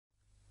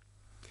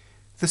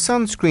The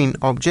Sunscreen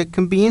object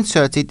can be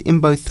inserted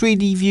in both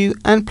 3D view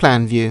and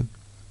plan view.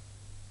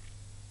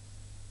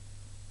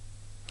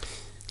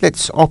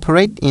 Let's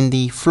operate in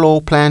the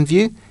floor plan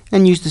view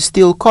and use the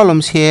steel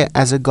columns here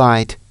as a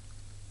guide.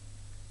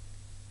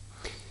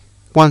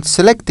 Once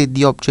selected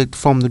the object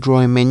from the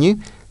drawing menu,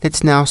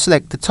 let's now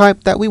select the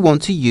type that we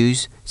want to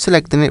use,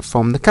 selecting it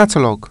from the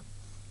catalogue.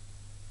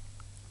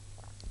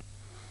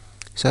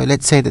 So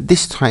let's say that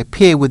this type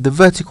here with the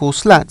vertical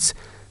slats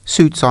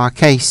suits our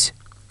case.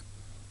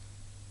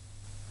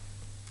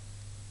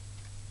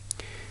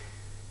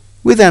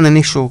 With an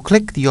initial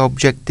click, the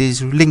object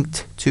is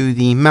linked to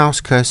the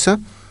mouse cursor,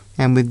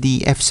 and with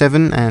the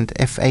F7 and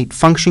F8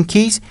 function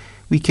keys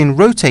we can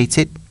rotate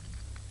it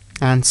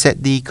and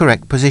set the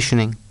correct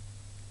positioning.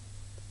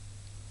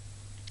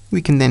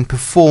 We can then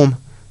perform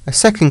a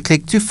second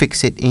click to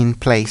fix it in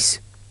place.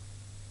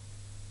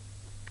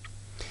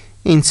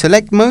 In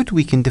select mode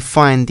we can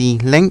define the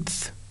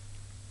length,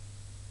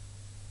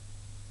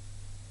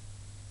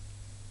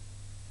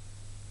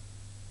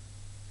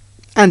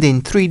 and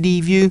in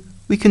 3D view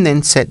we can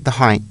then set the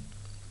height.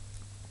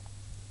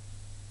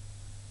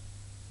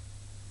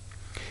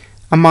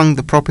 Among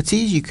the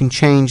properties you can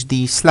change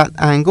the slat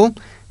angle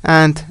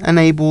and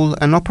enable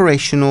an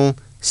operational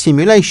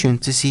simulation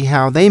to see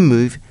how they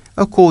move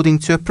according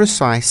to a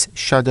precise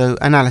shadow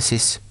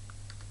analysis.